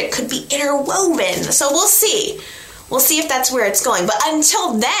concerned. It could be interwoven. So we'll see. We'll see if that's where it's going. But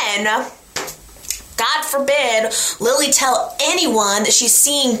until then, God forbid Lily tell anyone that she's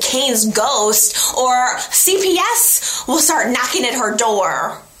seeing Cain's ghost, or CPS will start knocking at her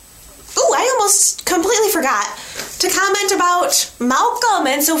door. Ooh, I almost completely forgot to comment about Malcolm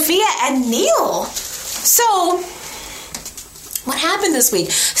and Sophia and Neil. So, what happened this week?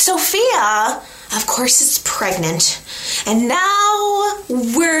 Sophia, of course, is pregnant. And now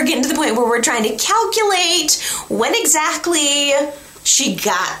we're getting to the point where we're trying to calculate when exactly she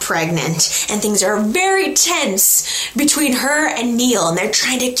got pregnant. And things are very tense between her and Neil. And they're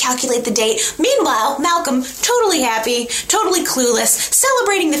trying to calculate the date. Meanwhile, Malcolm, totally happy, totally clueless,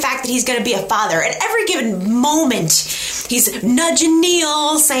 celebrating the fact that he's going to be a father. At every given moment, he's nudging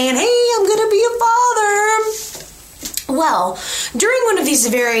Neil, saying, hey, I'm going to be a father. Well, during one of these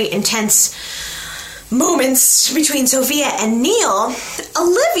very intense moments between Sophia and Neil,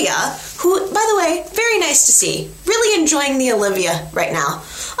 Olivia, who, by the way, very nice to see, really enjoying the Olivia right now.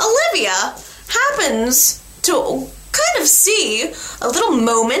 Olivia happens to kind of see a little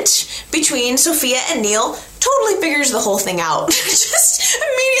moment between Sophia and Neil, totally figures the whole thing out. Just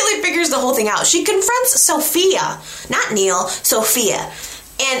immediately figures the whole thing out. She confronts Sophia, not Neil, Sophia.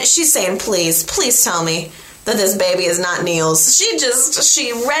 And she's saying, please tell me that this baby is not Neil's.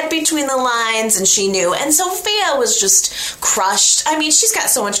 She read between the lines and she knew. And Sophia was just crushed. I mean, she's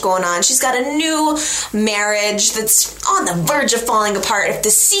got so much going on. She's got a new marriage that's on the verge of falling apart. If the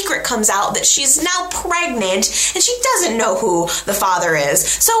secret comes out that she's now pregnant and she doesn't know who the father is.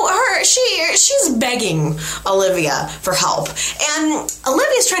 So she's begging Olivia for help. And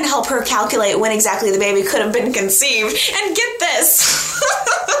Olivia's trying to help her calculate when exactly the baby could have been conceived. And get this.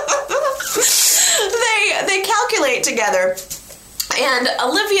 They calculate together, and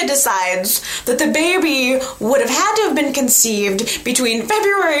Olivia decides that the baby would have had to have been conceived between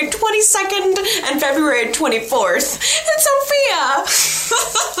February 22nd and February 24th. And Sophia,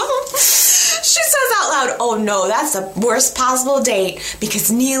 she says out loud, oh no, that's the worst possible date,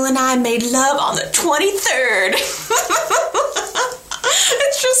 because Neil and I made love on the 23rd.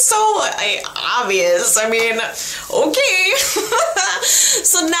 It's just so obvious. I mean, okay.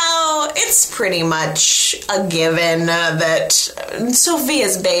 So now it's pretty much a given that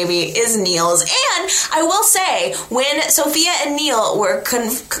Sophia's baby is Neil's. And I will say, when Sophia and Neil were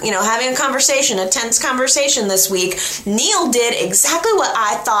having a conversation, a tense conversation this week, Neil did exactly what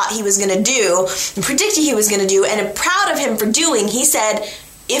I thought he was going to do, and predicted he was going to do, and I'm proud of him for doing. He said,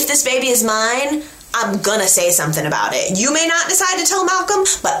 if this baby is mine, I'm gonna say something about it. You may not decide to tell Malcolm,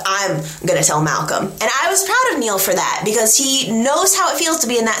 but I'm gonna tell Malcolm. And I was proud of Neil for that, because he knows how it feels to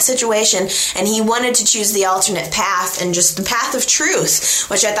be in that situation, and he wanted to choose the alternate path and just the path of truth,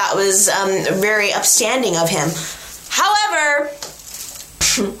 which I thought was very upstanding of him. However,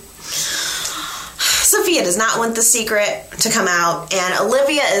 Sophia does not want the secret to come out, and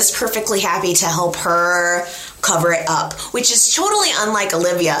Olivia is perfectly happy to help her cover it up, which is totally unlike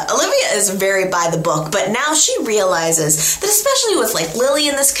Olivia. Olivia is very by the book, but now she realizes that, especially with like Lily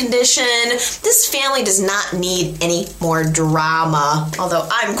in this condition, this family does not need any more drama, although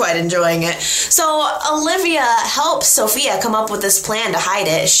I'm quite enjoying it. So Olivia helps Sophia come up with this plan to hide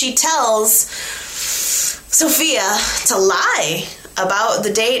it. She tells Sophia to lie about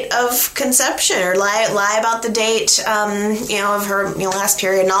the date of conception, or lie about the date, of her, last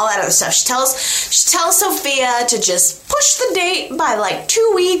period and all that other stuff. She tells Sophia to just push the date by like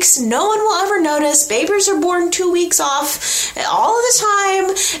 2 weeks. No one will ever notice. Babies are born 2 weeks off all of the time.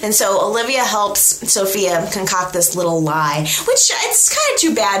 And so Olivia helps Sophia concoct this little lie, which it's kind of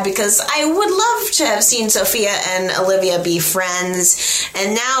too bad, because I would love to have seen Sophia and Olivia be friends.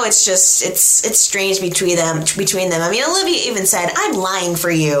 And now it's strange between them. I mean, Olivia even said, I'm lying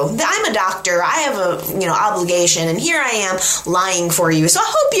for you. I'm a doctor. I have a, obligation, and here I am lying for you. So I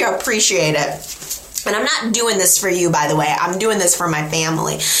hope you appreciate it. And I'm not doing this for you, by the way. I'm doing this for my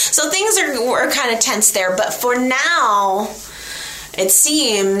family. So things were kind of tense there, but for now, it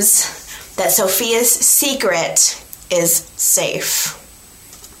seems that Sophia's secret is safe.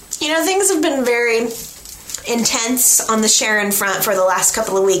 Things have been very intense on the Sharon front for the last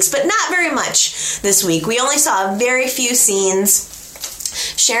couple of weeks, but not very much this week. We only saw very few scenes.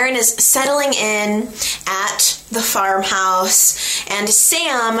 Sharon is settling in at the farmhouse, and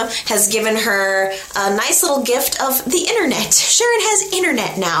Sam has given her a nice little gift of the internet. Sharon has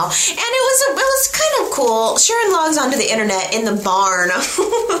internet now, and it was kind of cool. Sharon logs onto the internet in the barn.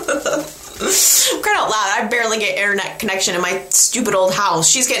 Crying out loud, I barely get internet connection in my stupid old house.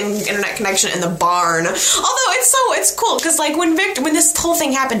 She's getting internet connection in the barn. Although it's cool, because like when this whole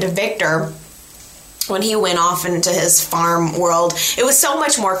thing happened to Victor, when he went off into his farm world, it was so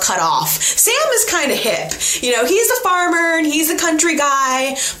much more cut off. Sam is kind of hip. You know, he's a farmer and he's a country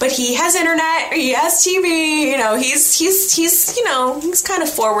guy, but he has internet, he has TV, you know, he's kind of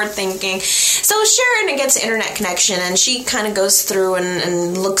forward thinking. So Sharon gets internet connection and she kind of goes through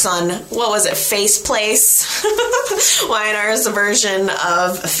and looks on, what was it, FacePlace? YNR's version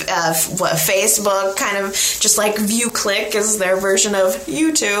of Facebook, kind of just like ViewClick is their version of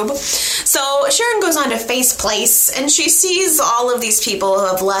YouTube. So Sharon goes on to FacePlace and she sees all of these people who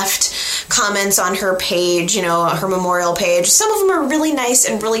have left comments on her page, you know, her memorial page. Some of them are really nice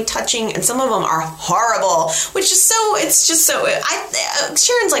and really touching, and some of them are horrible, which is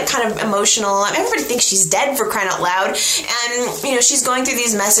Sharon's like kind of emotional. I mean, everybody thinks she's dead, for crying out loud, and you know, she's going through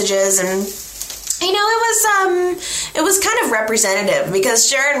these messages, and you know, it was kind of representative, because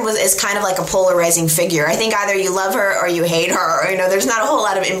Sharon is kind of like a polarizing figure. I think either you love her or you hate her. Or, you know, there's not a whole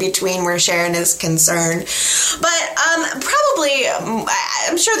lot of in between where Sharon is concerned. But probably,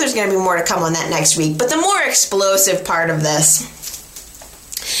 I'm sure there's going to be more to come on that next week. But the more explosive part of this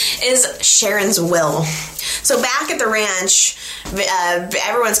is Sharon's will. So back at the ranch,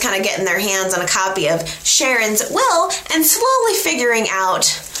 everyone's kind of getting their hands on a copy of Sharon's will and slowly figuring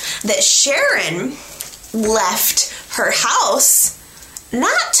out that Sharon left her house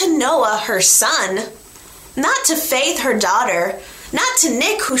not to Noah, her son, not to Faith, her daughter, not to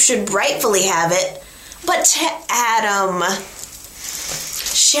Nick, who should rightfully have it, but to Adam.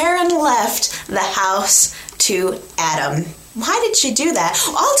 Sharon left the house to Adam. Why did she do that?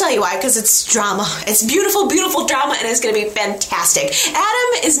 I'll tell you why, because it's drama. It's beautiful, beautiful drama, and it's going to be fantastic.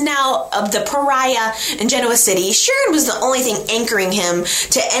 Adam is now the pariah in Genoa City. Sharon was the only thing anchoring him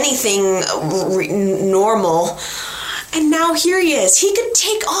to anything normal. And now here he is. He could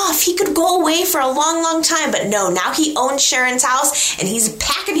take off. He could go away for a long, long time. But no, now he owns Sharon's house, and he's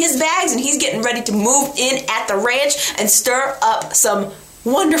packing his bags, and he's getting ready to move in at the ranch and stir up some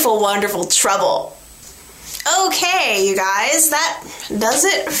wonderful, wonderful trouble. Okay, you guys, that does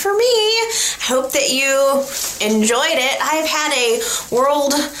it for me. I hope that you enjoyed it. I've had a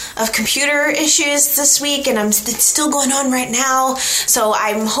world of computer issues this week, and it's still going on right now, so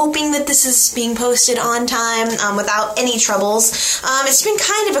I'm hoping that this is being posted on time without any troubles. It's been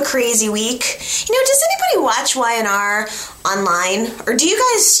kind of a crazy week. You know, does anybody watch YNR online? Or do you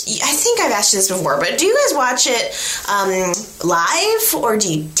guys, I think I've asked you this before, but do you guys watch it live, or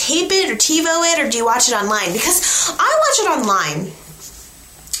do you tape it or TiVo it, or do you watch it online? Because I watch it online,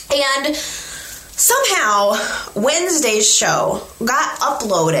 and somehow Wednesday's show got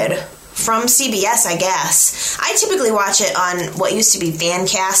uploaded from CBS, I guess. I typically watch it on what used to be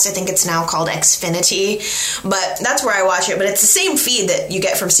Fancast. I think it's now called Xfinity, but that's where I watch it. But it's the same feed that you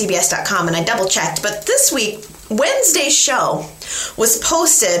get from CBS.com, and I double-checked. But this week, Wednesday's show was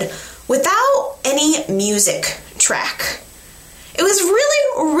posted without any music track. It was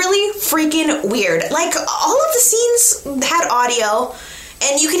really, really freaking weird. Like, all of the scenes had audio,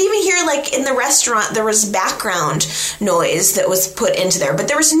 and you could even hear, like, in the restaurant, there was background noise that was put into there. But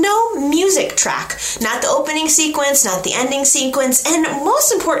there was no music track. Not the opening sequence, not the ending sequence, and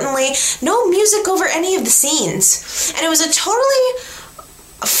most importantly, no music over any of the scenes. And it was a totally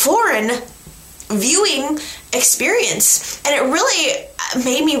foreign viewing experience. And it really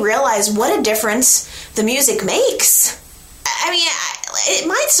made me realize what a difference the music makes. I mean, it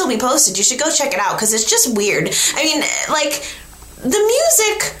might still be posted. You should go check it out, because it's just weird. I mean, like, the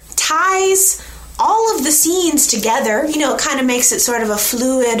music ties all of the scenes together. You know, it kind of makes it sort of a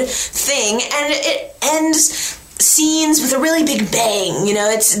fluid thing, and it ends scenes with a really big bang. You know,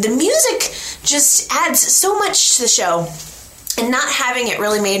 the music just adds so much to the show. And not having it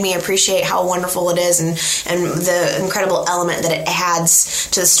really made me appreciate how wonderful it is, and the incredible element that it adds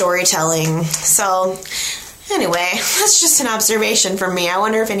to the storytelling. So, anyway, that's just an observation from me. I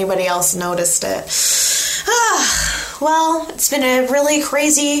wonder if anybody else noticed it. Well, it's been a really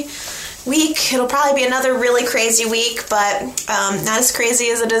crazy week. It'll probably be another really crazy week, but not as crazy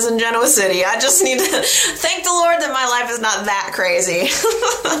as it is in Genoa City. I just need to thank the Lord that my life is not that crazy.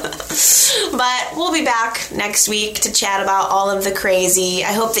 But we'll be back next week to chat about all of the crazy.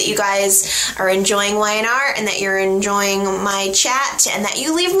 I hope that you guys are enjoying YNR and that you're enjoying my chat and that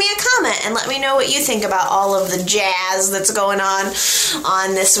you leave me a comment and let me know what you think about all of the jazz that's going on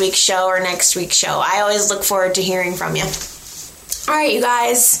this week's show or next week's show. I always look forward to hearing from you. All right, you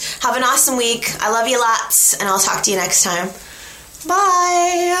guys, have an awesome week. I love you lots, and I'll talk to you next time.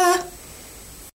 Bye.